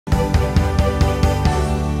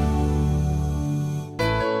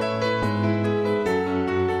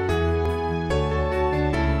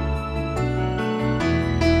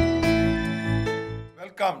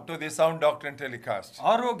welcome to the Sound Doctrine Telecast.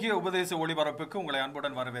 ஆரோக்கிய உபதேச ஒளிபரப்புக்கு உங்களை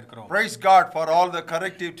அன்புடன் வரவேற்கிறோம். Praise God for all the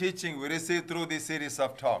corrective teaching we received through this series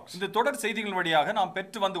of talks. இந்த தொடர் செய்திகள் வழியாக நாம்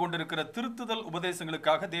பெற்று வந்து கொண்டிருக்கிற திருத்துதல்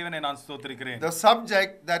உபதேசங்களுக்காக தேவனை நான் ஸ்தோத்திரிக்கிறேன். The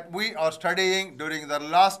subject that we are studying during the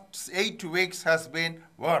last 8 weeks has been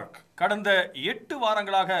work. கடந்த 8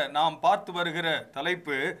 வாரங்களாக நாம் பார்த்து வருகிற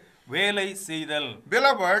தலைப்பு வேலை செய்தல்.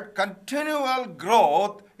 Beloved, continual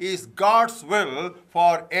growth is God's will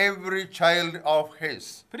for every child of his.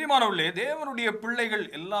 பிரியமானவர்களே, தேவனுடைய பிள்ளைகள்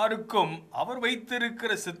எல்லாருக்கும் அவர்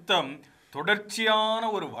வைத்திருக்கிற சித்தம் தொடர்ச்சியான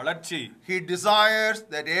ஒரு வளர்ச்சி. He desires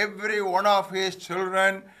that every one of his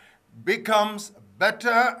children becomes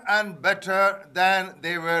better and better than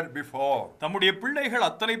they were before. தம்முடைய பிள்ளைகள்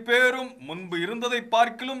அத்தனை பேரும் முன்பு இருந்ததை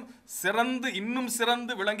பார்க்கிலும் சிறந்து இன்னும்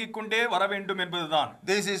சிறந்து விளங்கிக் கொண்டே வர வேண்டும் என்பதுதான்.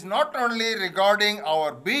 This is not only regarding our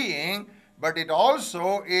being, but it also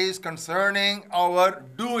is concerning our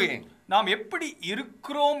doing. நாம் எப்படி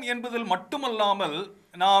இருக்கிறோம் என்பதில் மட்டுமல்லாமல்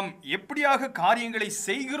நாம் எப்படியாக காரியங்களை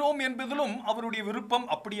செய்கிறோம் என்பதிலும் அவருடைய விருப்பம்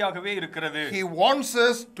அப்படியாகவே இருக்கிறது. He wants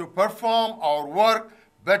us to perform our work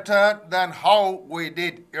better than how we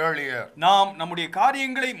did earlier. நாம் நம்முடைய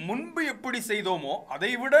காரியங்களை முன்பு எப்படி செய்தோமோ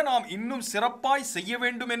அதைவிட நாம் இன்னும் சிறப்பாய் செய்ய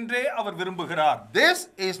வேண்டும் என்றே அவர் விரும்புகிறார். This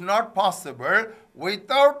is not possible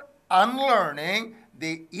without unlearning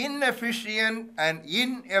the inefficient and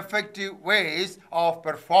ineffective ways of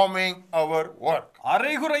performing our work.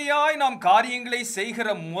 அரைகுறையாய் நாம் காரியங்களை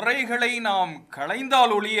செய்கிற முறைகளை நாம்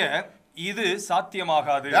களைந்தால் ஒழிய இது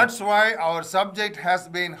சாத்தியமாகாது. That's why our subject has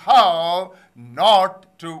been how not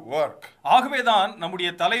to work. ஆகவேதான் நம்முடைய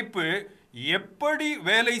தலைப்பு எப்படி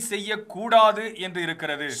வேலை செய்யக்கூடாது என்று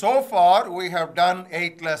இருக்கிறது. So far we have done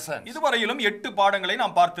 8 lessons. இதுவரையிலும் 8 பாடங்களை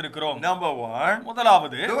நாம் பார்த்திருக்கிறோம். Number 1,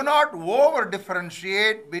 முதலாவது, do not over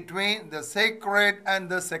differentiate between the sacred and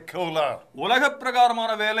the secular. உலக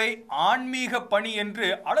பிரகாரமான வேலை ஆன்மீக பணி என்று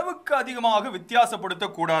அளவுக்கு அதிகமாக வித்தியாசப்படுத்த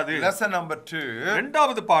கூடாது. Lesson number 2,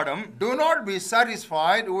 இரண்டாவது பாடம், do not be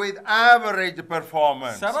satisfied with average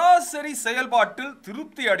performance. சராசரி செயல்பாட்டில்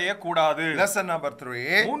திருப்தி அடைய கூடாது. Lesson number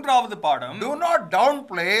 3, மூன்றாவது பாடம், do not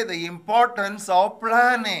downplay the importance of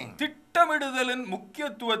planning. திட்டமிடுதலின்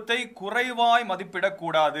முக்கியத்துவத்தை குறைவாய்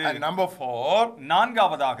மதிப்பிடக்கூடாது. And number 4,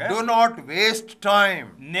 நான்காவதாக, do not waste time.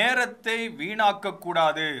 நேரத்தை வீணாக்க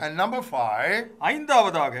கூடாது. And number 5,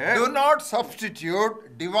 ஐந்தாவதாக, do not substitute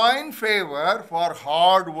divine favor for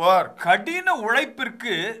hard work. கடின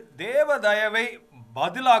உழைப்பிற்கு தேவ தயவை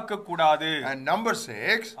பதிலாக்க கூடாது. And number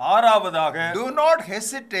 6, ஆறாவதாக, do not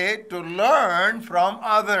hesitate to learn from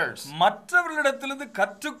others. மற்றவர்களிடத்திலிருந்து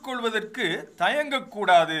கற்றுக்கொள்வதற்கு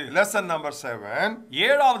தயங்கக்கூடாது. Lesson number 7,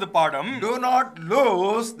 ஏழாவது பாடம், do not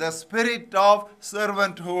lose the spirit of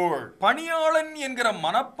servanthood. பணியாளன் என்கிற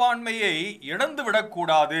மனப்பான்மையை இழந்து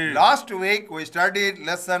விடக்கூடாது. Last week we studied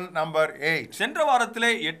lesson number 8. சென்ற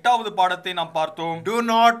வாரத்திலே 8வது பாடத்தை நாம் பார்த்தோம். Do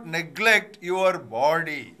not neglect your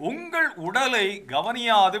body. உங்கள் உடலை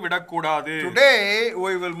கவனியாது விடக்கூடாது. Today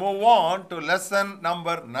we will move on to lesson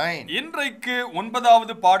number 9. இன்றைக்கு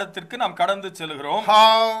 9வது பாடத்திற்கு நாம் கடந்து செல்கிறோம்.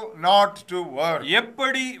 How not to work.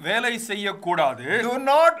 எப்படி வேலை செய்யக்கூடாது. Do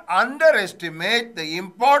not underestimate the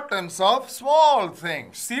importance of small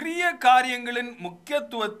things. சிறிய காரியங்களின்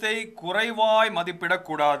முக்கியத்துவத்தை குறைவாய்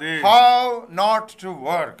மதிப்பிடக்கூடாது. How not to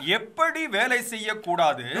work. எப்படி வேலை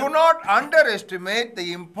செய்யக்கூடாது. Do not underestimate the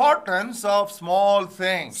importance of small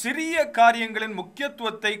things. சிறிய காரியங்களின்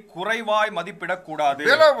முக்கியத்துவத்தை குறைவாய் மதிப்பிடக்கூடாது.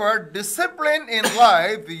 Beloved, discipline in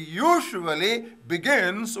life usually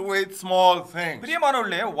begins with small things.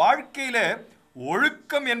 பிரியமானவர்களே, வாழ்க்கையிலே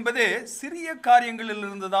ஒழுக்கம் என்பதே சிறிய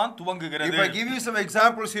காரியங்களிலிருந்து தான் துவங்குகிறது. If I give you some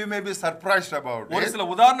examples, you may be surprised about ஒரு it. சில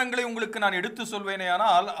உதாரணங்களை உங்களுக்கு நான் எடுத்து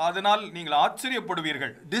சொல்வேனேயானால் அதனால் நீங்கள்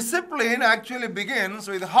ஆச்சரியப்படுவீர்கள். Discipline actually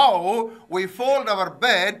begins with how we fold our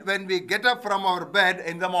bed when we get up from our bed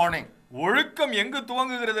in the morning. ஒழுக்கம் எங்கு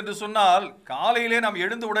துவங்குகிறது என்று சொன்னால் காலையிலே நாம்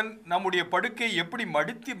எழுந்தவுடன் நம்முடைய படுக்கையை எப்படி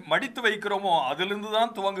மடித்து வைக்கிறோமோ அதிலிருந்து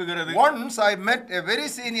தான் துவங்குகிறது. Once I met a very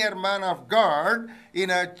senior man of God in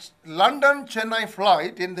a London Chennai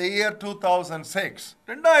flight in the year 2006.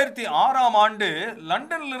 2006ஆம் ஆண்டு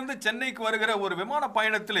லண்டனிலிருந்து சென்னைக்கு வருகிற ஒரு விமான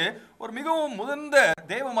பயணத்திலே ஒரு மிகவும் முதிர்ந்த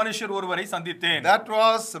தேவ மனுஷர் ஒருவரை சந்தித்தேன். That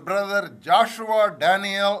was brother Joshua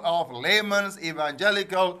Daniel of Layman's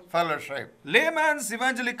Evangelical Fellowship. Layman's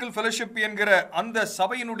Evangelical Fellowship என்கிற அந்த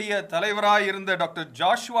சபையினுடைய தலைவராய் இருந்த டாக்டர்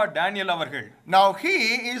ஜாஷுவா டேனியல் அவர்கள். Now he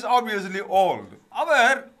is obviously old.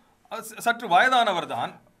 அவர் சற்று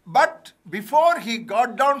வயதானவர்தான். But before he got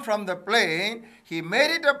down from the plane, he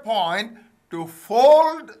made it a point to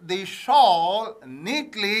fold the shawl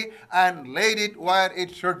neatly and laid it where it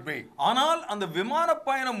should be. ஆனால் அந்த விமான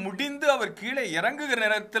பயணம் முடிந்து அவர் கீழே இறங்குகிற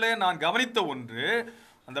நேரத்திலே நான் கவனித்த ஒன்று,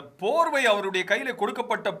 அந்த போர்வை அவருடைய கையில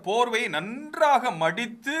கொடுக்கப்பட்ட போர்வை நன்றாக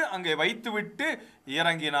மடித்து அங்கே வைத்துவிட்டு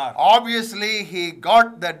இறங்கினார். Obviously he got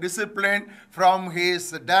that discipline from his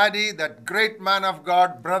daddy, that great man of God,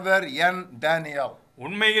 brother Daniel.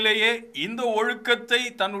 உண்மையிலேயே இந்த ஒழுக்கத்தை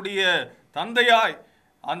தன்னுடைய தந்தையாய்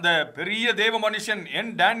அந்த பெரிய தேவ மனுஷன்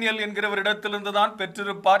டேனியல் என்கிறவரிடத்திலிருந்து தான்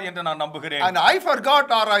பெற்றிருப்பார் என்று நான் நம்புகிறேன். And I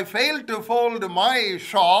forgot or I failed to fold my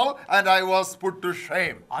shawl and I was put to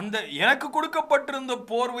shame. அந்த எனக்கு கொடுக்கப்பட்டிருந்த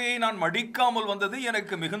போர்வையை நான் மடிக்காமல் வந்தது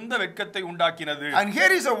எனக்கு மிகுந்த வெட்கத்தை உண்டாக்கினது. And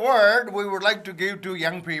here is a word we would like to give to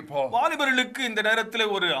young people. வாலிபர்களுக்கு இந்த நேரத்தில்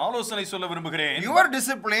ஒரு ஆலோசனை சொல்ல விரும்புகிறேன். Your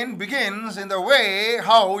discipline begins in the way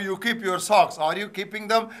how you keep your socks. Are you keeping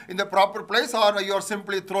them in the proper place or you are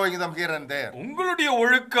simply throwing them here and there? உங்களுடைய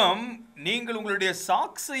ஒழுக்கம் நீங்கள் உங்களுடைய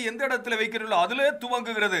சாக்ஸை எந்த இடத்துல வைக்கிறீர்களோ அதிலே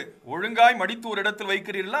துவங்குகிறது. ஒழுங்காய் மடித்து ஒரு இடத்தில்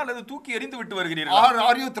வைக்கிறீர்களா அல்லது தூக்கி எறிந்து விட்டு வருகிறீர்களா? Or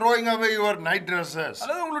are you throwing away your night dresses?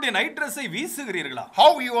 அல்லது உங்களுடைய நைட் ட்ரெஸ்ஸை வீசுகிறீர்களா?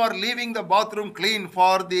 How you are leaving the bathroom clean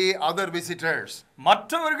for the other visitors?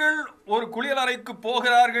 மற்றவர்கள் ஒரு குளியலறைக்கு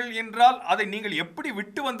போகிறார்கள் என்றால் அதை நீங்கள் எப்படி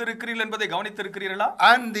விட்டு வந்திருக்கிறீர்கள் என்பதை கவனித்திருக்கிறீர்களா?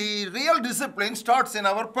 And the real discipline starts in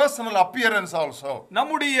our personal appearance also.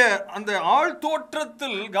 நம்முடைய அந்த ஆள்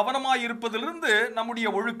தோற்றத்தில் கவனமாய் இருப்பதிலிருந்து நம்முடைய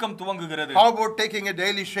ஒழுக்கம் துவங்குகிறது. How about taking a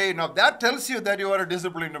daily shave? Now that tells you that you are a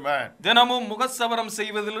disciplined man. தினமும் முகசவரம்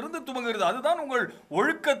செய்வதிலிருந்து துவங்குகிறது. அதுதான் உங்கள்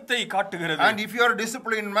ஒழுக்கத்தை காட்டுகிறது. And if you are a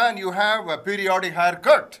disciplined man, you have a periodic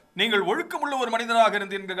haircut. நீங்கள் ஒழுக்கமுள்ள ஒரு மனிதனாக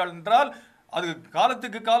இருந்தீர்கள் என்றால் அது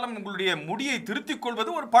காலத்துக்கு காலம் உங்களுடைய முடியை திருத்திக் கொள்வது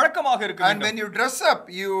ஒரு பழக்கமாக இருக்க வேண்டும். And when you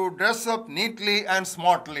dress up neatly and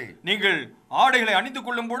smartly. நீங்கள் ஆடைகளை அணிந்து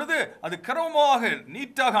கொள்ளும் பொழுது அது கிரமமாக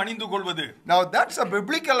நீட்டாக அணிந்து கொள்வது. Now that's a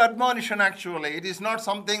biblical admonition actually. It is not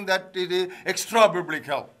something that it is extra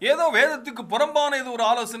biblical. ஏதோ வேதத்துக்கு புறம்பான ஏதோ ஒரு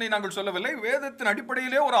ஆலோசனை நாங்கள் சொல்லவில்லை. வேதத்தின்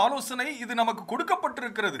அடிப்படையிலே ஒரு ஆலோசனை இது நமக்கு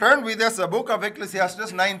கொடுக்கப்பட்டிருக்கிறது. Turn with us the book of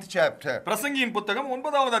Ecclesiastes 9th chapter. பிரசங்கியின் புத்தகம்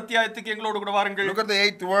 9வது அத்தியாயத்துக்கு எங்களோடு கூட வாருங்கள். Look at the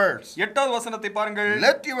 8th verse. 8வது வசனத்தை பாருங்கள்.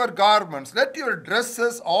 Let your garments, let your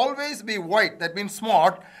dresses always be white, that means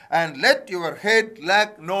smart, and let your head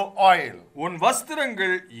lack no oil. உன்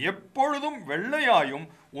வஸ்திரங்கள் எப்பொழுதும் வெள்ளையாயும்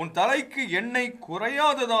உன் தலைக்கு எண்ணெய்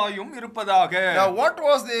குறையாததாயும் இருப்பதாக. Now what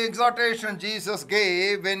was the exhortation Jesus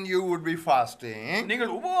gave when you would be fasting?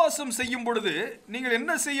 நீங்கள் உபவாசம் செய்யும் பொழுது நீங்கள்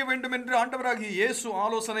என்ன செய்ய வேண்டும் என்று ஆண்டவராகிய இயேசு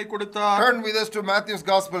ஆலோசனை கொடுத்தார். Turn with us to Matthew's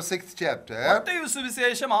Gospel 6th chapter. மத்தேயு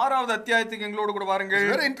சுவிசேஷம் 6வது அத்தியாயத்துக்கு எங்களோடு கூட வாருங்கள்.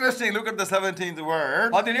 Very interesting. Look at the 17th word.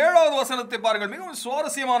 17வது வசனத்தை பாருங்கள். மிகவும்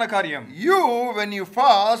சுவாரஸ்யமான காரியம். You when you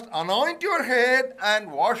fast anoint your head and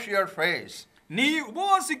wash your face. நீ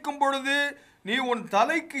உபவாசிக்கும் பொழுது நீ உன்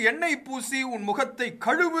தலைக்கு எண்ணெய் பூசி உன் முகத்தை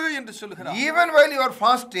கழுவு என்று சொல்கிறார். Even while you are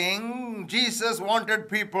fasting, Jesus wanted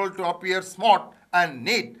people to appear smart and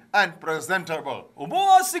neat and presentable.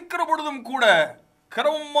 உபவாசிக்கிற பொழுதும் கூட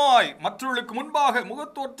கிரமமாய் மற்றவர்களுக்கு முன்பாக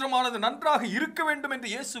முகத்தோற்றமானது நன்றாக இருக்க வேண்டும் என்று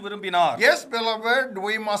இயேசு விரும்பினார். Yes, beloved,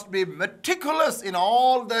 we must be meticulous in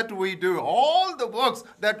all that we do, all the works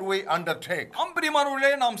that we undertake.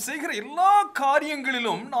 அம்பிரிமானவர்களே, நாம் செய்கிற எல்லா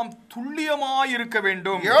காரியங்களிலும் நாம் துல்லியமாய் இருக்க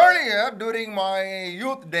வேண்டும். Earlier during my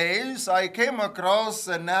youth days, I came across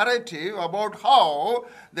a narrative about how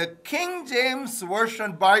the King James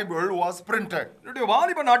Version Bible was printed. என்னுடைய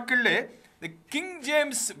வாலிப நாட்களிலே கிங்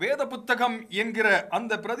ஜேம்ஸ் வேத புத்தகம் என்கிற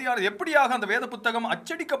அந்த பிரதியானது எப்படியாக அந்த வேத புத்தகம்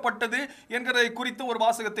அச்சடிக்கப்பட்டது என்கிறதை குறித்து ஒரு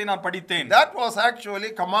வாசகத்தை நான் படித்தேன். That was actually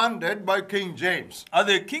commanded by King James.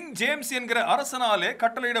 அது கிங் ஜேம்ஸ் என்கிற அரசனாலே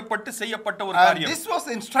கட்டளையிடப்பட்டு செய்யப்பட்ட ஒரு காரியம். And this was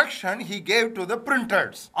the instruction he gave to the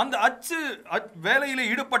printers. அந்த அச்சு வேலையிலே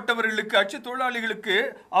ஈடுபட்டவர்களுக்கு, அச்சு தொழிலாளிகளுக்கு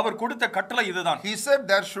அவர் கொடுத்த கட்டளை இதுதான். He said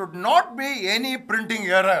there should not be any printing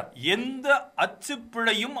error. எந்த அச்சு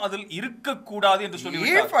பிழையும் அதில் இருக்க கூடாது என்று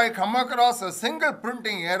சொல்லிவிட்டார். If I come across a single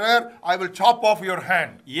printing error, I will chop off your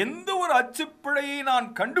hand. எந்த ஒரு அச்சுப்பிழையை நான்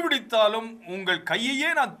கண்டுபிடித்தாலும் உங்கள் கையையே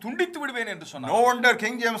நான் துண்டித்து விடுவேன் என்று சொன்னார். No wonder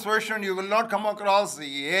King James Version you will not come across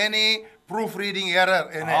any proofreading error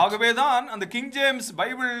in it. ஆகவேதான் அந்த கிங் ஜேம்ஸ்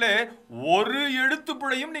பைபிளிலே ஒரு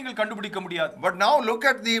எழுத்துப்பிழையும் நீங்கள் கண்டுபிடிக்க முடியாது. But now look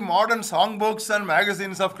at the modern songbooks and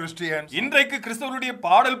magazines of Christians. இன்றைக்கு கிறிஸ்தவருடைய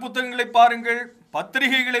பாடல் புத்தகங்களை பாருங்கள்,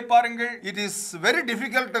 பத்திரிகைகளை பாருங்கள். It is very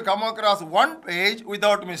difficult to come across one page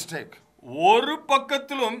without mistake. ஒரு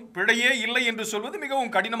பக்கத்திலும் பிழையே இல்லை என்று சொல்வது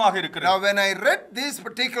மிகவும் கடினமாக இருக்கிறது. Now when I read this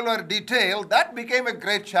particular detail, that became a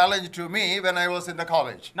great challenge to me when I was in the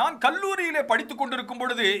college. நான் கல்லூரியிலே படித்துக் கொண்டிருக்கும்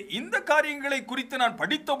பொழுது இந்த காரியங்களை குறித்து நான்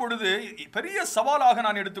படித்த பொழுது பெரிய சவாலாக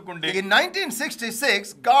நான் எடுத்துக்கொண்டேன். In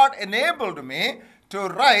 1966, God enabled me to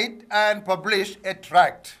write and publish a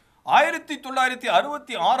tract.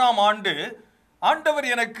 1966ஆம் ஆண்டு ஆண்டவர்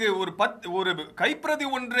எனக்கு ஒரு கைப்பிரதி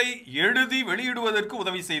ஒன்றை எழுதி வெளியிடுவதற்கு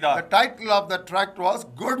உதவி செய்தார். The title of the tract was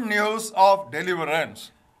Good News of Deliverance.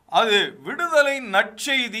 அது விடுதலை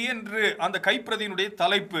நற்செய்தி என்று அந்த கைப்பிரதியினுடைய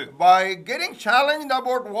தலைப்பு. By getting challenged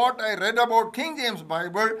about what I read about King James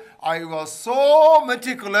Bible, I was so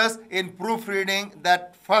meticulous in proofreading that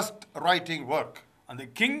first writing work. அந்த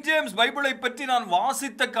king James பைபிளை பற்றி நான்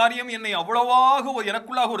வாசித்த காரியம் என்னை அவ்வளவாக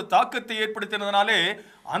எனக்குள்ளாக ஒரு தாக்கத்தை ஏற்படுத்தினதனாலே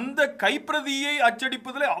அந்த கைப்பிரதியை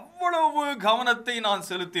அச்சடிப்பதிலே அவ்வளவு கவனத்தை நான்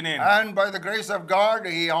செலுத்தினேன். And by the grace of God,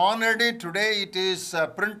 he honored it. Today it is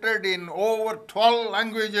printed in over 12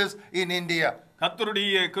 languages in India.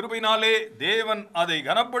 கர்த்தருடைய கிருபையினாலே தேவன் அதை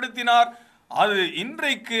கனப்படுத்தினார். அது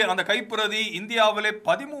இன்றைக்கு அந்த கைப்பிரதி இந்தியாவிலே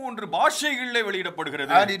 13 பாஷைகளிலே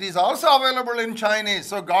வெளியிடப்படுகிறது. And it is also available in Chinese,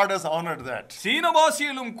 so God has honored that. சீன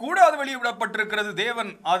பாஷையிலும் கூட அது வெளியிடப்பட்டிருக்கிறது.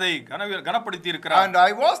 தேவன் அதை கனப்படுத்தி இருக்கிறார். And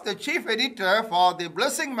I was the chief editor for the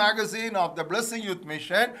Blessing magazine of the Blessing Youth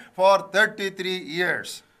Mission for 33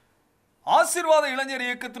 years. ஆசீர்வாத இளைஞர்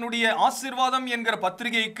இயக்கத்தினுடைய ஆசீர்வாதம் என்கிற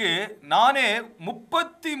பத்திரிகைக்கு நானே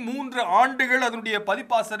 33 ஆண்டுகள் அதனுடைய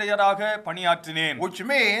பதிப்பாசிரியராக பணியாற்றினேன். Which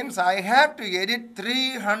means I had to edit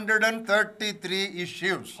 333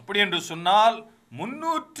 issues. அப்படி என்று சொன்னால்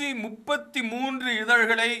 333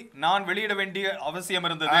 இதழ்களை நான் வெளியிட வேண்டிய அவசியம்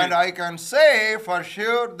இருந்தது. And I can say for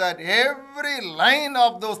sure that every line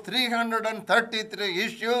of those 333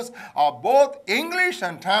 issues are both English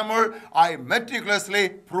and Tamil. I meticulously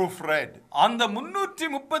proofread. அந்த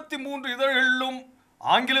 333 இதழ்களிலும்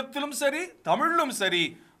ஆங்கிலத்திலும் சரி தமிழிலும் சரி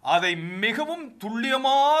அதை மிகவும்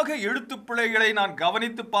துல்லியமாக எழுத்துப் பிழைகளை நான்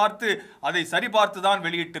கவனித்து பார்த்து அதை சரிபார்த்து தான்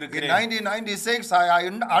வெளியிட்டிருக்கிறேன். In 1996 I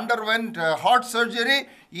underwent heart surgery.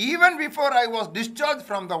 Even before I was discharged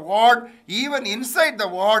from the ward, even inside the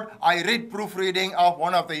ward, I read proofreading of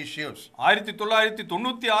one of the issues.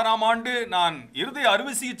 1996 ஆண்டு நான் இருதய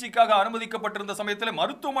அறுவை சிகிச்சைக்காக அனுமதிக்கப்பட்டிருந்த சமயத்தில்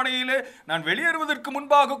மருத்துவமனையிலே நான் வெளியேறுவதற்கு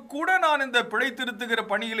முன்பாக கூட நான் இந்த பிழை திருத்துகிற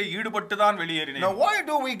பணியிலே ஈடுபட்டு தான் வெளியேறினேன். Now why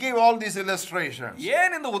do we give all these illustrations?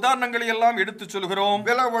 ஏன் இந்த உதாரணங்களை எல்லாம் எடுத்து சொல்கிறோம்?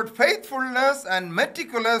 Beloved, faithfulness and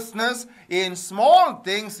meticulousness in small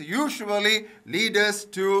things usually lead us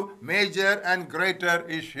to major and greater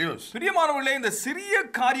issues. பிரியமானவர்களே, இந்த சிறிய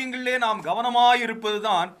காரியங்களிலே நாம் கவனமாய்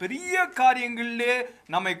இருப்பதுதான் பெரிய காரியங்களிலே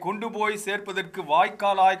நம்மை கொண்டு போய் சேர்ப்பதற்கு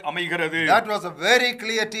வாய்க்காலாய் அமைகிறது. That was a very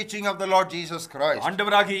clear teaching of the Lord Jesus Christ.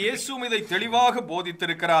 ஆண்டவராகிய இயேசு இதை தெளிவாக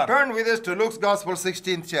போதித்திருக்கிறார். Turn with us to Luke's Gospel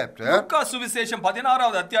 16th chapter. லூக்கா சுவிசேஷம்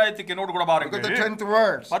 16வது அத்தியாயத்துக்கு என்னோடு கூட பாருங்கள். Look at the 10th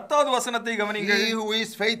verse. 10வது வசனத்தை கவனியுங்கள். He who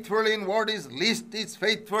is faithful in what is least is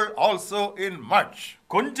faithful also in much.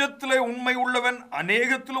 கொஞ்சத்திலே உண்மை உள்ளவன்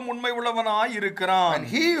அநேகத்திலும் உண்மை உள்ளவனாய் இருக்கிறான். And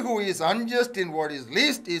he who is unjust in what is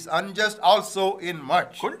least is unjust also in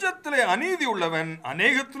much. கொஞ்சத்திலே அநீதி உள்ளவன்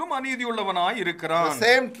அநேகத்திலும் அநீதி உள்ளவனாய் இருக்கிறான். The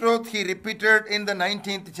same truth he repeated in the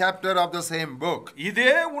 19th chapter of the same book.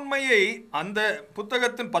 இதே உண்மையை அந்த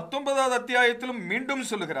புத்தகத்தின் 19வது அத்தியாயத்திலும் மீண்டும்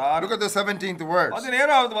சொல்கிறார். Look at the 17th verse.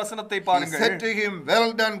 17வது வசனத்தை He பாருங்கள். said to him, well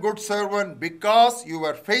done, good servant, because you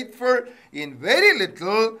were faithful in very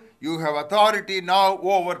little, you have authority now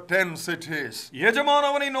over 10 cities.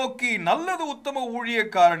 எஜமானவனை நோக்கி, நல்லது உத்தம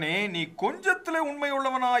ஊழியக்காரனே, நீ கொஞ்சத்திலே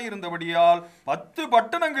உண்மையுள்ளவனாய் இருந்தபடியால் 10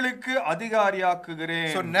 பட்டணங்களுக்கு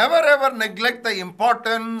அதிகாரியாக்குகிறேன். So never ever neglect the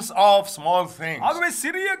importance of small things. ஆகவே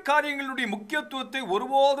சிறிய காரியங்களுடைய முக்கியத்துவத்தை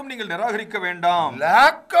ஒருபோதும் நீங்கள் நிராகரிக்க வேண்டாம்.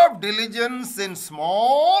 Lack of diligence in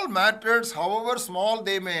small matters, however small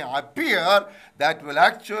they may appear, that will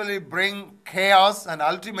actually bring chaos and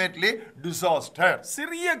ultimately disaster.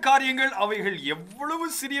 சிறிய காரியங்கள் அவைகள் எவ்வளவு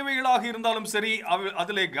சிறியவைகளாக இருந்தாலும் சரி,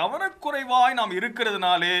 அதிலே கவனக்குறைவாய் நாம்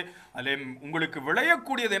இருக்கிறதுனாலே அதிலே உங்களுக்கு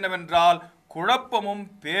விளையக்கூடியது என்னவென்றால் குழப்பமும்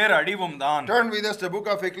பேரழிவும் தான். Turn with us to the book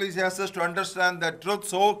of Ecclesiastes to understand that truth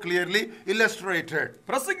so clearly illustrated.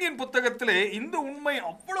 பிரசங்கியின் புத்தகத்திலே இந்த உண்மை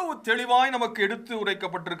அவ்வளவு தெளிவாய் நமக்கு எடுத்து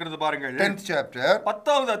உரைக்கப்பட்டிருக்கிறது பாருங்கள். 10th chapter.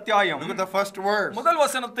 10வது அத்தியாயம். Look at the first verse. முதல்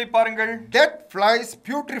வசனத்தை பாருங்கள். Dead flies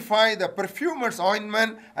putrefy the perfumer's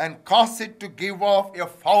ointment and cause it to give off a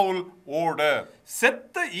foul odor.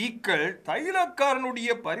 செத்த ஈக்கள் தைலக்காரனுடைய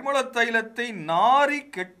பரிமள தைலத்தை நாரி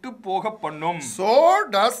கெட்டு போக பண்ணும். So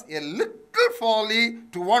does a little folly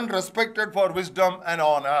to one respected for wisdom and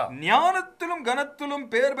honor. ஞானத்திலும் கனத்திலும்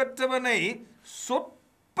பெயர் பெற்றவனை சொற்ப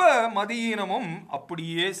மதியீனமும்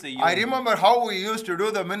அப்படியே செய்யும். I remember how we used to do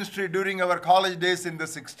the ministry during our college days in the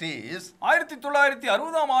 60s.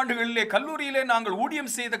 1960 ஆண்டுகளிலே கல்லூரியிலே நாங்கள்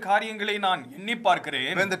ஊழியம் செய்த காரியங்களை நான் எண்ணி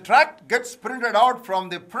பார்க்கிறேன். When the tract gets printed out from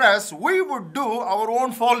the press, we would do our own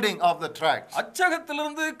folding of the tracts.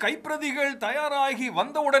 அச்சகத்திலிருந்து கைப்பிரதிகள் தயாராகி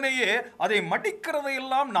வந்தவுடனேயே அதை மடிக்கிறதை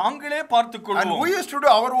எல்லாம் நாங்களே பார்த்துக் கொள்வோம். And we used to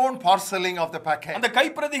do our own parceling of the packet. அந்த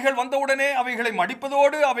கைப்பிரதிகள் வந்தவுடனே அவைகளை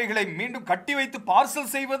மடிப்பதோடு அவைகளை மீண்டும் கட்டி வைத்து பார்சல்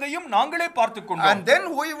செய்வதையும் நாங்களே பார்த்துக் கொண்டோம். And then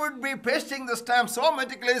we would be pasting the stamp so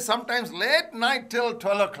meticulously, sometimes late night till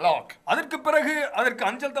 12 o'clock. அதற்கு பிறகு அதற்கு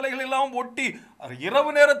அஞ்சல் தலைகள் எல்லாம் ஒட்டி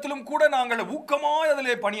இரவு நேரத்திலும் கூட நாங்கள் ஊக்கமாய்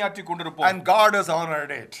அதிலே பணியாற்றி கொண்டிருப்போம். And God has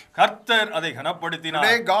honored it. கர்த்தர் அதை கனப்படுத்தினார்.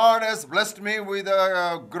 Today God has blessed me with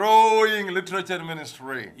a growing literature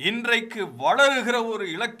ministry. இன்றைக்கு வளருகிற ஒரு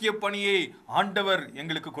இலக்கிய பணியை ஆண்டவர்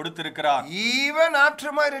எங்களுக்கு கொடுத்திருக்கிறார். Even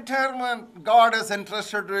after my retirement, God has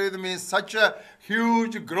entrusted with me such a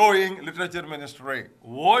huge growing literature ministry.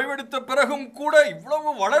 ஓய்வெடுத்த பிறகும் கூட இவ்வளவு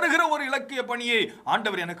வளருகிற ஒரு இலக்கிய பணியை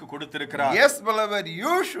ஆண்டவர் எனக்கு கொடுத்திருக்கிறார். Yes, beloved,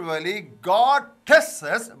 usually God tests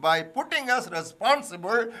us by putting us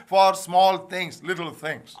responsible for small things, little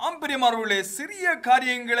things. ஆம்பிரியமானவர்களே, சிறிய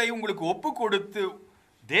காரியங்களை உங்களுக்கு ஒப்பு கொடுத்து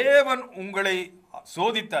தேவன் உங்களை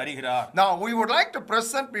சோதித்து அறிகிறார். Now we would like to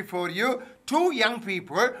present before you two young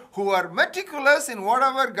people who are meticulous in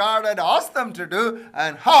whatever God had asked them to do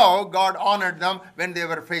and how God honored them when they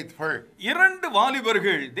were faithful. இரண்டு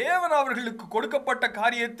வாலிபர்கள் தேவன் அவர்களுக்கு கொடுக்கப்பட்ட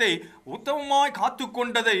காரியத்தை உத்தமமாய்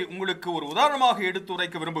காத்துக்கொண்டதை உங்களுக்கு ஒரு உதாரணமாக எடுத்து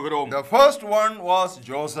உரைக்க விரும்புகிறோம். The first one was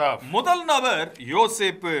Joseph. முதல் நபர்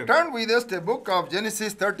யோசேப்பு. Turn with us to the book of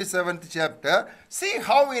Genesis 37th chapter. See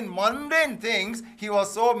how in mundane things he was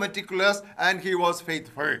so meticulous and he was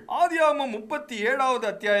faithful. ஆதியாகமம் 37வது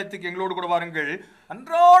அத்தியாயத்துக்கு எங்களோடு கூட வாருங்கள்.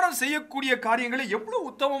 அன்றாடம் செய்யக்கூடிய காரியங்களை எவ்வளவு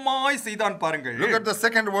உத்தமமாய் செய்தான் பாருங்கள். Look at the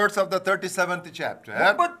second words of the 37th chapter.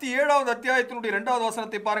 37வது அத்தியாயத்தினுடைய 2வது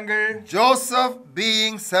வசனத்தை பாருங்கள். Joseph,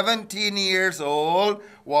 being 17 years old,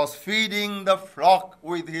 was feeding the flock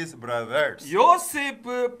with his brothers.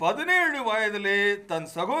 யோசேப்பு 17 வயதிலே தன்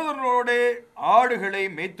சகோதரரோட ஆடுகளை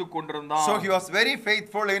மேய்த்துக் கொண்டிருந்தான். So he was very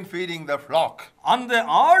faithful in feeding the flock. அந்த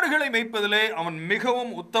ஆடுகளை மேய்ப்பதிலே அவன்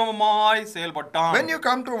மிகவும் உத்தமமாய் செயல்பட்டான். When you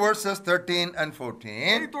come to verses 13 and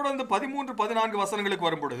 14, தொடர்ந்து 13 14 வசனங்களுக்கு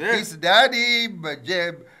வரும்பொழுது his daddy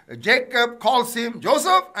Jacob calls him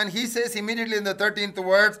Joseph, and he says immediately in the 13th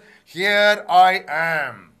words, "Here I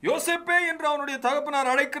am." யோசேப்பே என்று அவனுடைய தகப்பனார்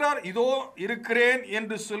அழைக்கிறார். இதோ இருக்கிறேன்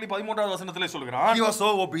என்று சொல்லி 13வது வசனத்திலே சொல்கிறான். He was so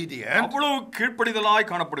obedient. அவ்வளவு கீழ்ப்படிதலாய்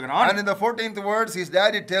காணப்படுகிறான். And in the 14th words, his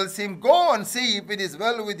daddy tells him, "Go and see if it is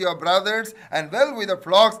well with your brothers and well with the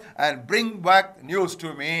flocks, and bring back news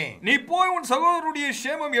to me." நீ போய் உன் சகோதரருடைய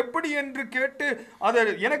சேமம் எப்படி என்று கேட்டு அதை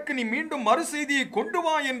எனக்கு நீ மீண்டும் மறு செய்தியை கொண்டு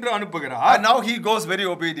வா என்று அனுப்புகிறார். And now he goes very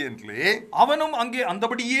obediently. அவனும் அங்கே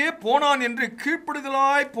அந்தபடியே போனான் என்று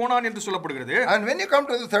கீழ்ப்படிதலாய் போனான் என்று சொல்லப்படுகிறது. And when you come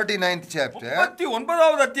to the 39th chapter,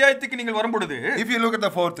 39வது அத்தியாயத்துக்கு நீங்கள் வரும்பொழுது, if you look at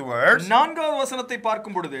the 4th verse, 4வது வசனத்தை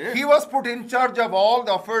பார்க்கும் பொழுது, he was put in charge of all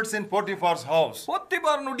the affairs in Potiphar's house.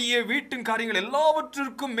 போத்திபாரனுடைய வீட்டின் காரியங்கள்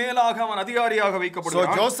எல்லாவற்றிற்கும் மேலாக அவன் அதிகாரியாக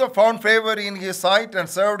வைக்கப்படுகிறான். So Joseph found favor in his sight and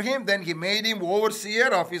served him. Then he made him overseer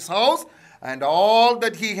of his house, and all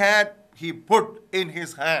that he had he put in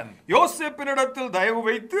his hand. யோசேப்பினிடத்தில் தயவு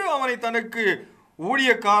வைத்து அவனை தனக்கு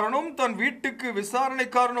ஊழியக்காரனும் தன் வீட்டுக்கு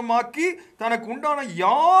விசாரணைக்காரனுமாக்கி தனக்கு உண்டான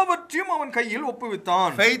யாவற்றையும் அவன் கையில்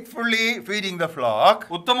ஒப்புவித்தான். Faithfully feeding the flock,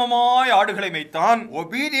 உத்தமமாய் ஆடுகளை மேய்த்தான்.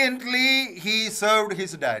 obediently he served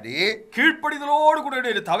his daddy, கீழ்ப்படிதலோடு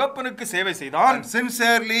கூட தகப்பனுக்கு சேவை செய்தான். and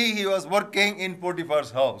sincerely he was working in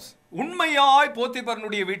Potiphar's house. உண்மையாய்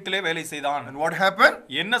போத்திபாரனுடைய வீட்டிலே வேலை செய்தான். And what happened?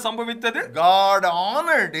 என்ன சம்பவித்தது? God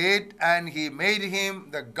honored it and he made him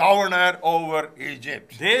the governor over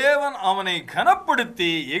Egypt. தேவன் அவனை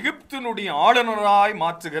கனப்படுத்தி எகிப்தினுடைய ஆளுநராய்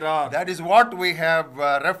மாற்றுகிறார். That is what we have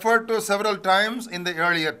referred to several times in the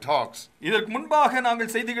earlier talks. இதற்கு முன்பாக நாங்கள்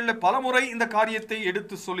செய்திகளில் பலமுறை இந்த காரியத்தை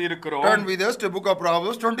எடுத்து சொல்லி இருக்கிறோம். Turn with us to book of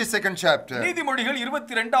Proverbs 22nd chapter. நீதிமொழிகள்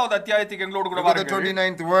 22வது அத்தியாயத்துக்கு எங்களோடு கூட Look at the வாருங்கள்.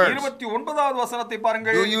 29th verse. 29வது வசனத்தை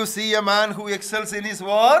பாருங்கள். Do you see a man who excels in his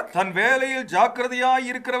work? தன் வேலையில் ஜாக்கிரதையாய்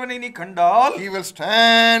இருக்கிறவனை நீ கண்டால் He will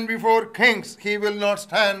stand before kings. He will not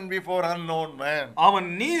stand before unknown men. அவன்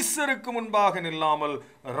நீசருக்கு முன்பாக நில்லாமல்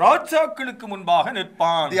ராஜாக்களுக்கு முன்பாக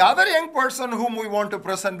நிற்பான். The other young person whom we want to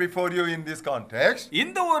present before you in this context,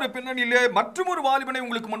 இந்த ஒரு பின்னணியிலே மற்றொரு வாலிபனை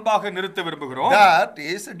உங்களுக்கு முன்பாக நிறுத்த விரும்புகிறோம். that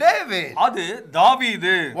is David. அது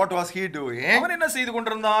தாவீது. What was he doing? அவன் என்ன செய்து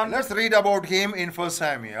கொண்டிருந்தான்? Let's read about him in 1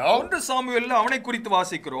 Samuel. 1 சாமுவேலில் அவனை குறித்து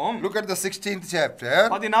வாசிக்கிறோம். Look at the 16th chapter.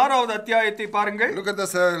 16வது அத்தியாயத்தை பாருங்கள். Look at the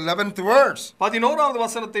 11th verse. 11வது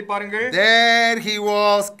வசனத்தை பாருங்கள். There he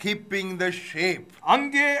was keeping the sheep.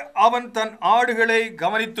 அங்கே அவன் தன் ஆடுகளை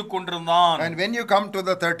கவனித்துக் கொண்டிருந்தான். And when you come to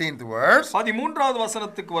the 13th verse, 13வது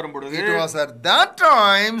வசனத்துக்கு வரும்பொழுது, it was at that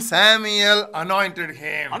time Samuel anointed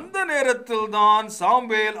him. அந்த நேரத்தில் தான்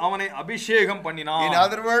சாமுவேல் அவனை அபிஷேகம் பண்ணினான். In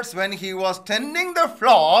other words, when he was tending the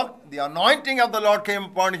flock, the anointing of the Lord came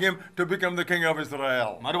upon him to become the king of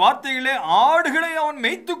Israel. மறுவார்த்தையிலே ஆடுகளை அவன்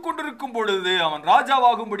மேய்த்துக் கொண்டிருக்கும் பொழுது அவன்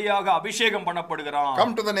ராஜாவாகும்படியாக அபிஷேகம் பண்ணப்படுகிறான்.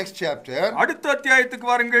 Come to the next chapter. அடுத்த அத்தியாயத்துக்கு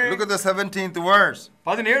வாருங்கள். Look at the 17th verse.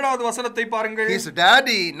 17வது வசனத்தை பாருங்கள். His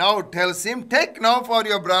daddy now tells him, take now for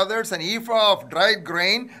your brothers an ephah of dried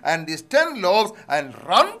grain and these 10 loaves and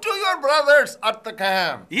run to your brothers at the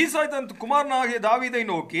camp. ஈசாய் தன் குமாரனாகிய தாவீதை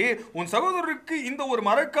நோக்கி, உன் சகோதரருக்கு இந்த ஒரு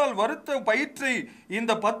மரக்கால் வறுத்த பயிற்றை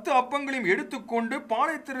இந்த 10 அப்பங்களையும் எடுத்துக்கொண்டு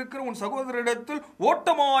பாளையத்தில் இருக்கிற உன் சகோதரரிடத்தில்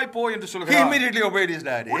ஓட்டமாய் போ என்று சொல்கிறார். He immediately obeyed his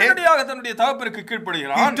daddy. உடனடியாக தன்னுடைய தகப்பனுக்கு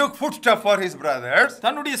கீழ்ப்படிகிறான். He took foodstuff for his brothers.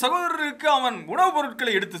 தன்னுடைய சகோதரருக்கு அவன் உணவுப்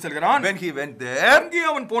பொருட்களை எடுத்து செல்கிறான். When he went there, அங்கே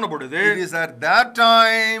அவன் போன பொழுது, it is at that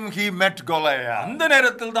time he met Goliath. அந்த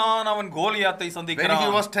நேரத்தில் தான் அவன் கோலியாத்தை சந்திக்கிறான். When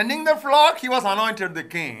he was tending the flock, he was anointed the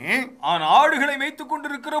king. அவன் ஆடுகளை மேய்த்துக்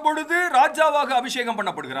கொண்டிருக்கிற பொழுது ராஜாவாக அபிஷேகம்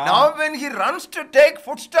பண்ணப்படுகிறான். Now when he runs to take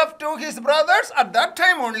foodstuff to his brothers, at that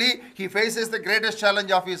time only he faces the greatest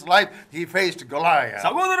challenge of his life. He faced Goliath.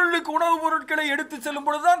 சகோதரர்களுக்கு உணவுப் பொருட்களை எடுத்து செல்லும்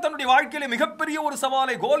பொழுதுதான் தன்னுடைய வாழ்க்கையிலே மிகப்பெரிய ஒரு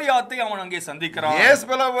சவாலை கோலியாத்தை அவன் அங்கே சந்திக்கிறான். Yes,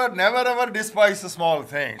 beloved, never ever despise the small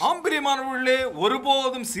things. ஆம்பிரியமானவர்களே,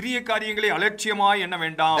 ஒருபோதும் சிறிய காரியங்களை அலட்சியமாய் எண்ண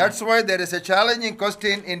வேண்டாம். That's why there is a challenging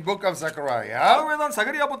question in book of Zechariah. ஆகவேதான்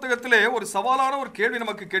சகரியா புத்தகத்திலே ஒரு சவாலான ஒரு கேள்வி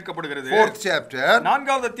நமக்கு கேட்கப்படுகிறது. 4th chapter.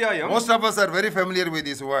 4வது அத்தியாயம். Most of us are very familiar with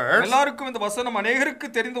these words. எல்லாருக்கும் இந்த வசனம் அநேகருக்கு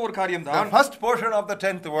தெரிந்த ஒரு காரியம்தான். The first portion of the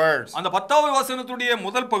 10th verse. அந்த 10வது வசனத்துடைய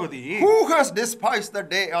முதல் பகுதி, Who has despised the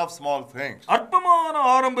day of small things? அற்பமான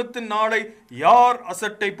ஆரம்பத்தின் நாளை யார்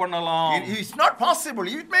அசட்டை பண்ணலாம்? It's not possible.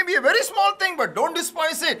 It may be a very small thing, but don't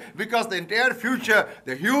despise it because the entire future,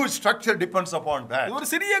 the huge structure depends upon that. ஒரு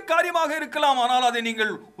சிறிய காரியமாக இருக்கலாம், ஆனால் அதை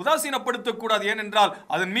நீங்கள் உதாசீனப்படுத்த கூடாது. ஏனென்றால்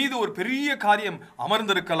அதன் மீது ஒரு பெரிய காரியம்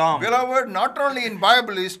அமர்ந்திருக்கலாம். Beloved, not only in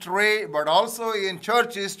Bible history but also in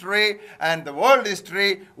church history and the world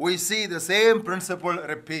history we see the same principle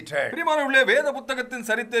repeated. பிரியமானவர்களே, வேத புத்தகத்தின்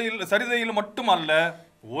சரிதையில் மட்டுமல்ல,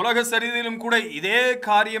 உலக சரிதையிலும் கூட இதே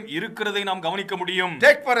காரியம் இருக்கிறதை நாம் கவனிக்க முடியும்.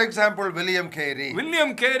 Take for example William Carey.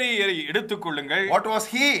 William கேரியை எடுத்துக்கொள்ளுங்கள். What was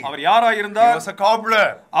he? அவர் யாராய் இருந்தார்? He was a cobbler.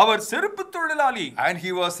 அவர் செருப்பு தொழிலாளி. And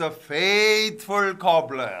he was a faithful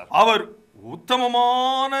cobbler. அவர்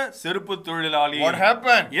உத்தமமான செருப்பு தொழிலாளி. What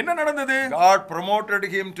happened? என்ன நடந்தது? God promoted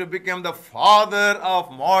him to become the father of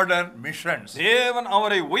modern missions. தேவன்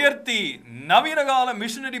அவரை உயர்த்தி நவீனகால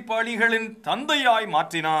மிஷனரி பணிகளின் தந்தையாய்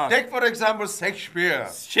மாற்றினார். Take for example Shakespeare.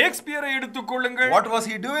 ஷேக்ஸ்பியரை எடுத்துக்கொள்ளுங்கள். What was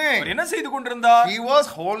he doing? அவர் என்ன செய்து கொண்டிருந்தார்? He was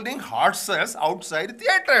holding horses outside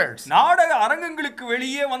theaters. நாடக அரங்கங்களுக்கு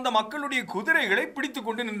வெளியே வந்த மக்களுடைய குதிரைகளை பிடித்துக்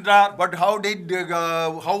கொண்டு நின்றார். But how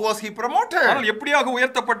was he promoted? ஆனால் எப்படியாக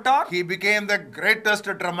உயர்த்தப்பட்டார்? He became the greatest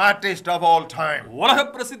dramatist of all time. உலக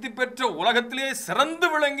பிரசித்தி பெற்ற உலகத்திலே சிறந்து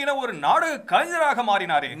விளங்கின ஒரு நாடக கலைஞராக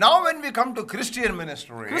மாறினாரே. Now when we come to Christian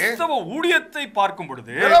ministry, கிறிஸ்தவ ஊழியத்தை பார்க்கும்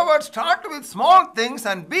பொழுது, beloved, start with small things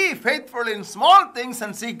and be faithful in small things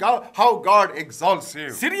and see how God exalts you.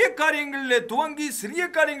 சிறிய காரியங்களிலே துவங்கி சிறிய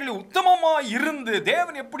காரியங்களில் உத்தமமாய் இருந்து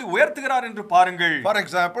தேவன் எப்படி உயர்த்துகிறார் என்று பாருங்கள். For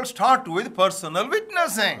example, start with personal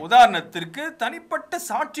witnessing. உதாரணத்திற்கு தனிப்பட்ட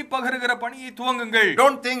சாட்சி பகருகிற பணியை துவங்குங்கள்.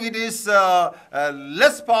 Don't think it is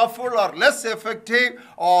less powerful or less effective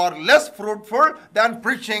or less fruitful than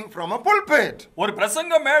preaching from a pulpit. ஒரு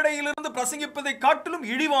பிரசங்க மேடையிலிருந்து பிரசங்கிப்பதை காட்டிலும்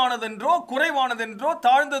இழிவானதென்றோ குறைவானதென்றோ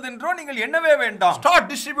தாழ்ந்ததென்றோ நீங்கள் எண்ணவே வேண்டாம். Start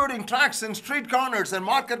distributing tracts in street corners and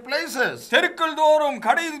marketplaces. தெருக்கள் தோறும்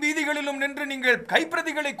கடை வீதிகளிலும் நின்று நீங்கள்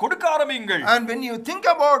கைப்பிரதிகளை கொடுக்க ஆரம்பியுங்கள். And when you think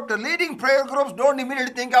about leading prayer groups, don't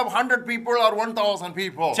immediately think of 100 people or 1000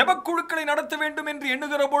 people. ஜெபக்குழுக்களை நடத்த வேண்டும் என்று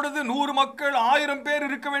எண்ணுகிற பொழுது 100 மக்கள் 1000 பேர்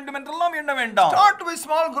இருக்க வேண்டும் என்றெல்லாம் எண்ண வேண்டாம். Start with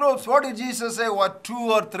small groups. What did Jesus say? What, 2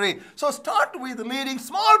 or 3? So start with leading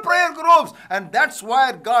small prayer groups, and that's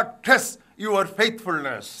where God tests your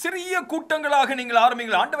faithfulness. சிறிய கூட்டங்களாக நீங்கள்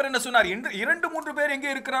ஆரம்பிங்கள். ஆண்டவர் என்ன சொன்னார்? 2-3 பேர் எங்கே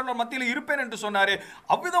இருக்கிறார்களோ மத்தியில் இருப்பேன் என்று சொன்னாரே.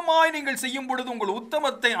 அவ்விதமாய் நீங்கள் செய்யும் பொழுது உங்கள்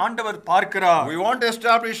உத்தமத்தை ஆண்டவர் பார்க்கிறார். We want to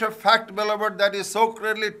establish a fact, beloved, that is so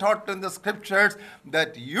clearly taught in the scriptures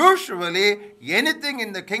that usually anything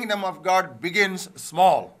in the kingdom of God begins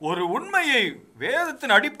small. ஒரு உண்மையை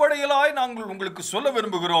வேதத்தின் அடிப்படையிலாய் நாங்கள் உங்களுக்கு சொல்ல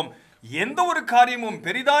விரும்புகிறோம். எந்த ஒரு காரியமும்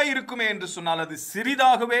பெரிதாய் இருக்குமே என்று சொன்னால் அது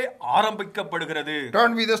சிறிதாகவே ஆரம்பிக்கப்படுகிறது.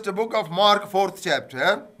 Turn with us to book of Mark 4th chapter.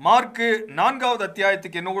 Mark 4வது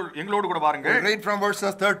அத்தியாயத்துக்கு எங்களோடு கூட வாருங்கள். We'll read from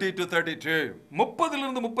verses 30 to 32. 30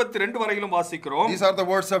 இலிருந்து 32 வரையிலும் வாசிக்கிறோம். These are the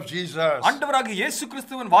words of Jesus. ஆண்டவராகிய இயேசு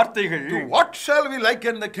கிறிஸ்துவின் வார்த்தைகள். To what shall we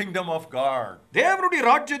liken the kingdom of God? தேவனுடைய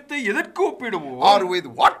ராஜ்யத்தை எதற்கு ஒப்பிடுவோம்? Or with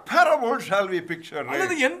what parable shall we picture it?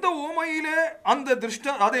 அல்லது எந்த உவமையிலே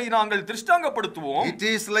அதை நாங்கள் திருஷ்டாங்கப்படுத்துவோம்? It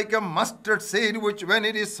is like a mustard seed which when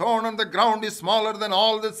it is sown on the ground is smaller than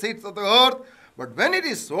all the seeds of the earth, But when it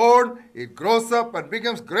is sown, it grows up and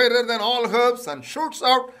becomes greater than all herbs and shoots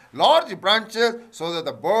out large branches so that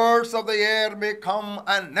the birds of the air may come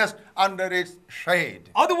and nest under its shade.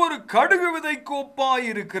 அது ஒரு கடுகு விதைக்கு ஒப்பாய்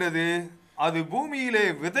இருக்கிறது. அது பூமியிலே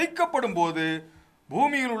விதைக்கப்படும் போது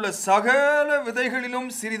பூமியில் உள்ள சகல விதைகளிலும்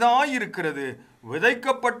சிறிதாய் இருக்கிறது.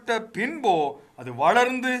 விதைக்கப்பட்ட பின்போ அது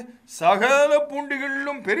வளர்ந்து சகல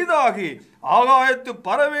பூண்டிகளிலும் பெரிதாகி ஆகாயத்து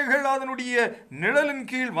பறவைகள் அதனுடைய நிழலின்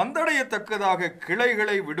கீழ் வந்தடையத்தக்கதாக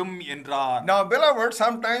கிளைகளை விடும் என்றார். Now, beloved,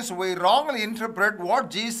 sometimes we wrongly interpret what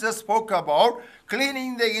Jesus spoke about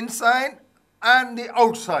cleaning the inside and the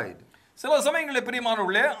outside. சில சமயங்களில்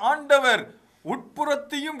பிரியமானவர்களே, ஆண்டவர்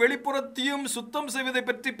உட்புறத்தையும் வெளிப்புறத்தையும் சுத்தம் செய்வதை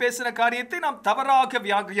பற்றி பேசின காரியத்தை நாம் தவறாக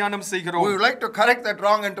வியாக்கியானம் செய்கிறோம். We would like to correct that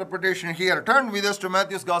wrong interpretation here. Turn with us to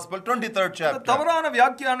Matthew's Gospel, 23rd chapter. தவறான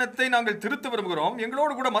வியாக்கியானத்தை நாங்கள் திருத்த விரும்புகிறோம்.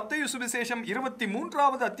 எங்களோடு கூட மத்தேயு சுவிசேஷம்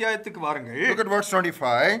 23வது அத்தியாயத்துக்கு வாருங்கள். Look at verse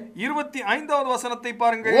 25. 25வது வசனத்தை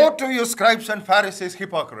பாருங்கள். Woe to you, scribes and Pharisees,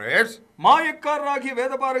 hypocrites! மாயக்காரராகிய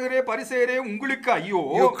வேதபாரகரே பரிசேயரே உங்களுக்கு ஐயோ!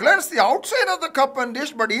 You cleanse the outside of the cup and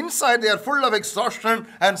dish, but inside they are full of exhaustion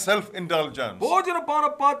and self-indulgence. போஜனபான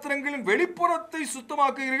பாத்திரங்களின் வெளிப்புறத்தை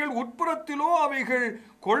சுத்தமாக்குகிறீர்கள், உட்புறத்திலோ அவைகள்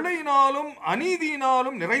கொள்ளையினாலும்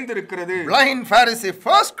அநீதியினாலும் நிறைந்திருக்கிறது. Blind Pharisee,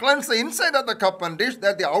 first cleanse the inside of the cup and dish,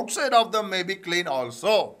 that the outside of them may be clean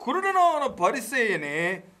also. குருடனான பரிசேயனே,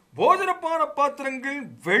 போஜனபான பாத்திரங்கள்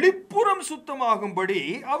வெளிப்புறம் சுத்தமாகும்படி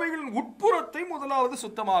அவைகளின் உட்புறத்தை முதலாவது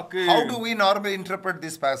சுத்தமாக்கு. How do we normally interpret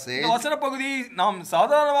this passage? இந்த வசன பகுதி நாம்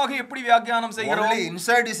சாதாரணமாக எப்படி வியாக்கியானம் செய்கிறோம்? Only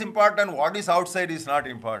inside is important, what is outside is not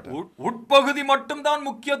important. உட்பகுதி மட்டும் தான்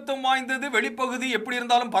முக்கியத்துவம் வாய்ந்தது, வெளிப்பகுதி எப்படி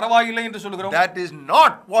இருந்தாலும் பரவாயில்லை என்று சொல்கிறோம். That is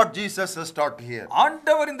not what Jesus has taught here.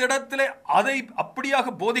 ஆண்டவர் இந்த இடத்திலே அதை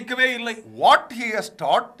அப்படியாக போதிக்கவே இல்லை. What he has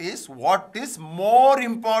taught is what is more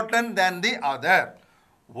important than the other.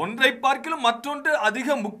 ஒன்றை பார்க்கிலும் மற்றொன்று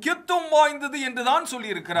அதிக முக்கியத்துவம் வாய்ந்தது என்று தான் சொல்லி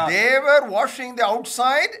இருக்கிறார். They were washing the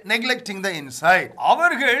outside, neglecting the inside.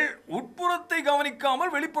 அவர்கள் உட்புறத்தை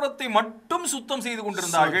கவனிக்காமல் வெளிப்புறத்தை மட்டும் சுத்தம் செய்து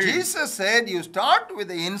கொண்டிருந்தார்கள். So Jesus said you start with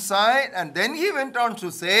the inside, and then he went on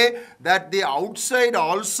to say that the outside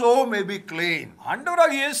also may be clean.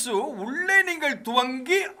 ஆண்டவராகிய இயேசு உள்ளே நீங்கள்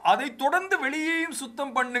துவங்கி அதை தொடர்ந்து வெளியேயும்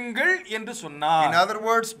சுத்தம் பண்ணுங்கள் என்று சொன்னார். In other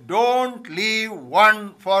words, don't leave one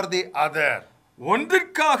for the other.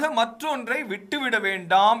 ஒன்றிற்காக மற்றொன்றை விட்டுவிட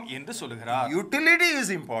வேண்டாம் என்று சொல்கிறார். Utility is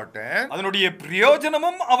important. அதனுடைய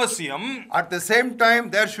பிரயோஜனமும் அவசியம். At the same time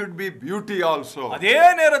there should be beauty also. அதே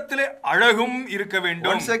நேரத்திலே அழகும் இருக்க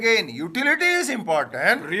வேண்டும். Once again, utility is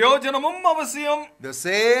important. பிரயோஜனமும் அவசியம். The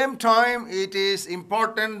same time it is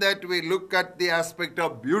important that we look at the aspect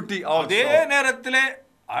of beauty also. அதே நேரத்திலே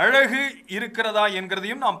அழகு இருக்கிறதா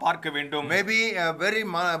என்கிறதையும் நாம் பார்க்க வேண்டும். Maybe a very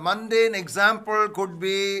mundane example could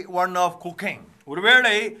be one of cooking.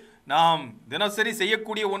 ஒருவேளை நாம் தினசரி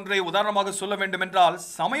செய்யக்கூடிய ஒன்றை உதாரணமாக சொல்ல வேண்டும் என்றால்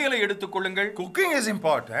சமையலை எடுத்துக்கொள்ளுங்கள். Cooking is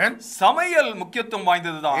important. சமையல் முக்கியத்துவம்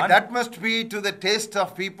வாய்ந்ததுதான். That must be to the taste of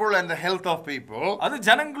people and the health of people. அது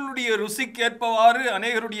ஜனங்களுடைய ருசிக்கு ஏற்பவாறு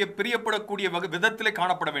அநேகருடைய பிரியப்படக்கூடிய விதத்திலே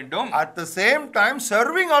காணப்பட வேண்டும். At the same time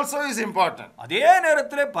serving also is important. அதே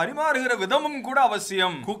நேரத்திலே பரிமாறுகிற விதமும் கூட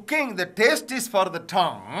அவசியம். Cooking, the taste is for the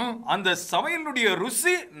tongue. அந்த சமையலுடைய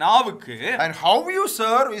ருசி நாவுக்கு. And how you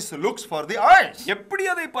serve is looks for the eyes. எப்படி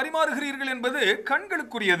அதை பரிமாறுகிறீர்கள் என்பது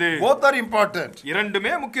கண்களுக்குரியது. Both are important.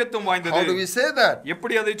 இரண்டுமே முக்கியத்துவம் வாய்ந்தது. How do we say that?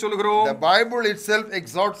 எப்படி அதை சொல்கிறோம்? The Bible itself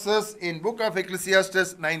exhorts us in book of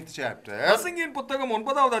Ecclesiastes 9th chapter. பிரசங்கியின் புத்தகம்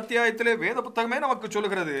 9வது அத்தியாயத்திலே வேத புத்தகமே நமக்கு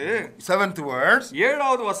சொல்கிறது. 7th verse.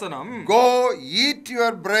 7வது வசனம். Go eat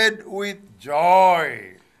your bread with joy.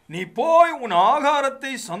 நீ போய் உன் ஆகாரத்தை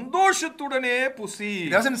சந்தோஷத்துடனே புசி.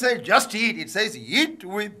 It doesn't say just eat, it says eat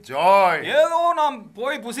with joy. ஏதோ நாம்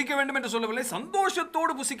போய் புசிக்க வேண்டும் என்று சொல்லவில்லை,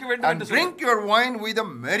 சந்தோஷத்தோடு புசிக்க வேண்டும் என்று சொல்லுகிறார். And drink your wine with a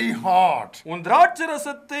merry heart. உன்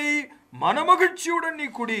திராட்சரசத்தை மனமகிழ்ச்சியுடன் நீ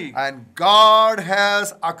குடி. And God has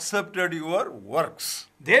accepted your works.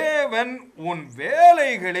 தேவன் உன்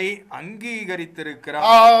வேலைகளை அங்கீகரித்திருக்கிறார்.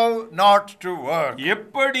 How not to work.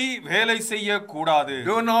 எப்படி வேலை செய்ய கூடாது.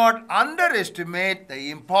 Do not underestimate the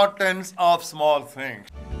importance of small things.